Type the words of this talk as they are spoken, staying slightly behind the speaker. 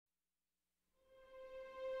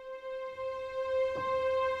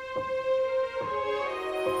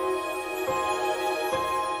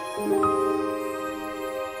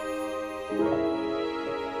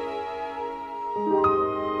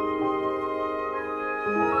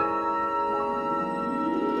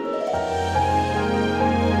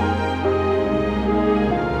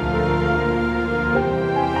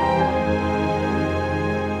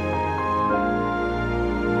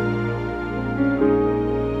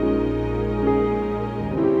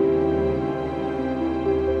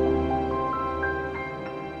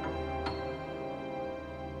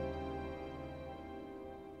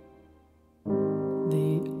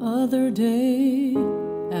day,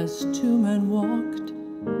 as two men walked,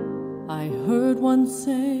 I heard one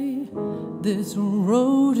say, "This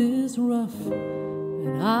road is rough,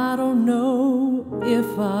 and I don't know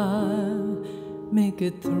if I'll make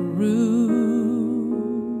it through."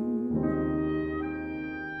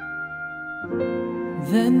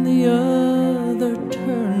 Then the other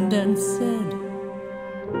turned and said,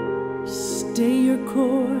 "Stay your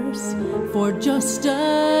course, for just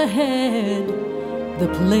ahead, the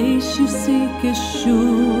place you seek is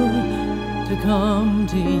sure to come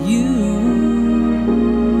to you."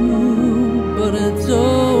 But it's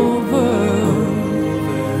over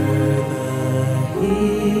the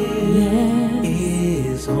hill, yes,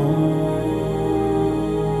 is home.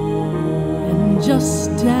 And just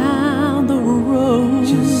down the road,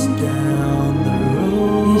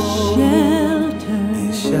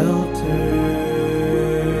 is shelter.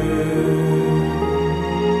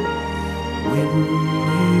 When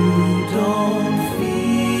you don't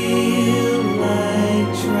feel like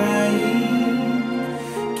trying,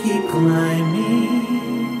 keep climbing,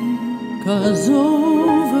 'cause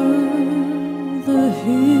over the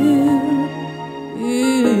hill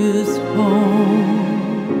is home.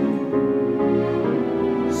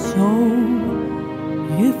 So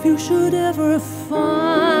if you should ever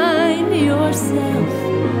find yourself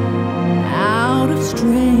out of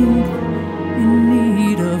strength, in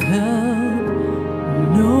need of help,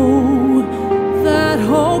 know that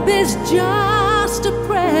hope is just a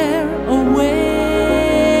prayer away.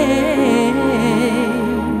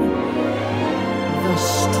 The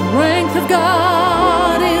strength of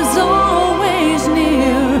God is always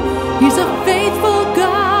near. He's a faithful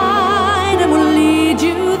guide and will lead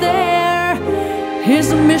you there. His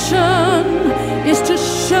mission is to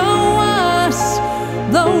show us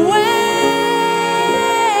the way.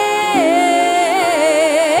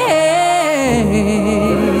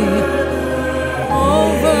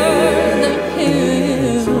 Over the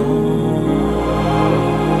hill,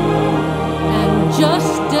 and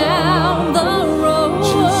just down the road,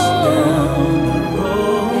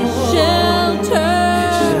 is shelter.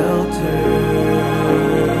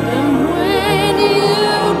 And when you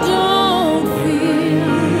don't feel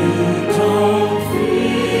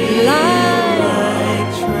like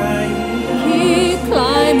trying, keep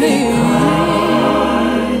climbing,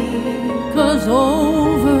 'cause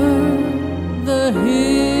over the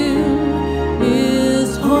hill is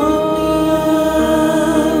home.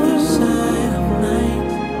 The side of night,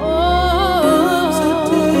 comes a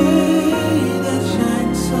day that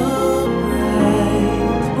shines so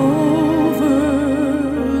bright. Over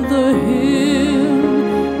the hill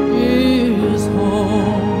is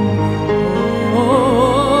home.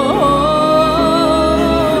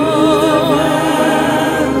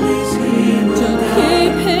 To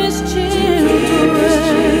keep his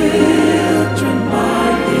children by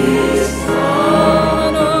his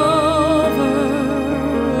side. Over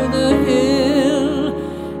the hill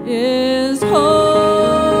is home.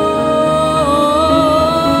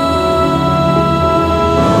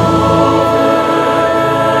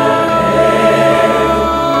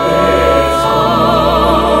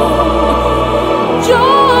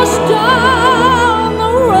 Just down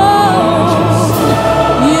the road,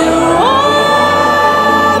 you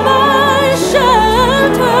are my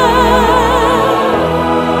shelter.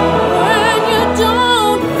 When you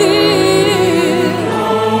don't feel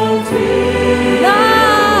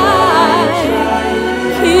like,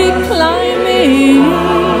 keep climbing,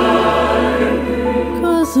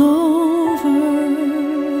 'cause over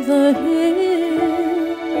the hill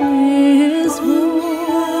is home.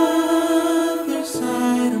 Other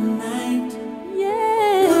side of night,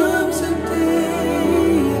 comes a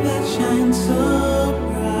day that shines so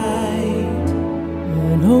bright.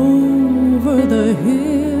 And over the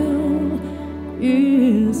hill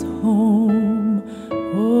is home.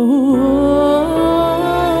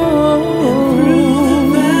 And through the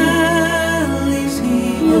valleys he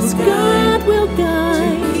will God will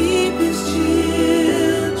guide, to keep his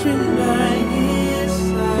children by his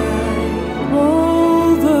side.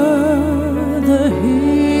 Over the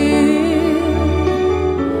hill,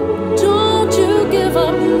 don't you give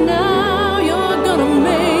up now, you're gonna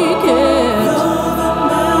make it. Though the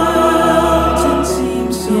mountain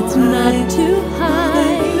seems so it's high, not too high.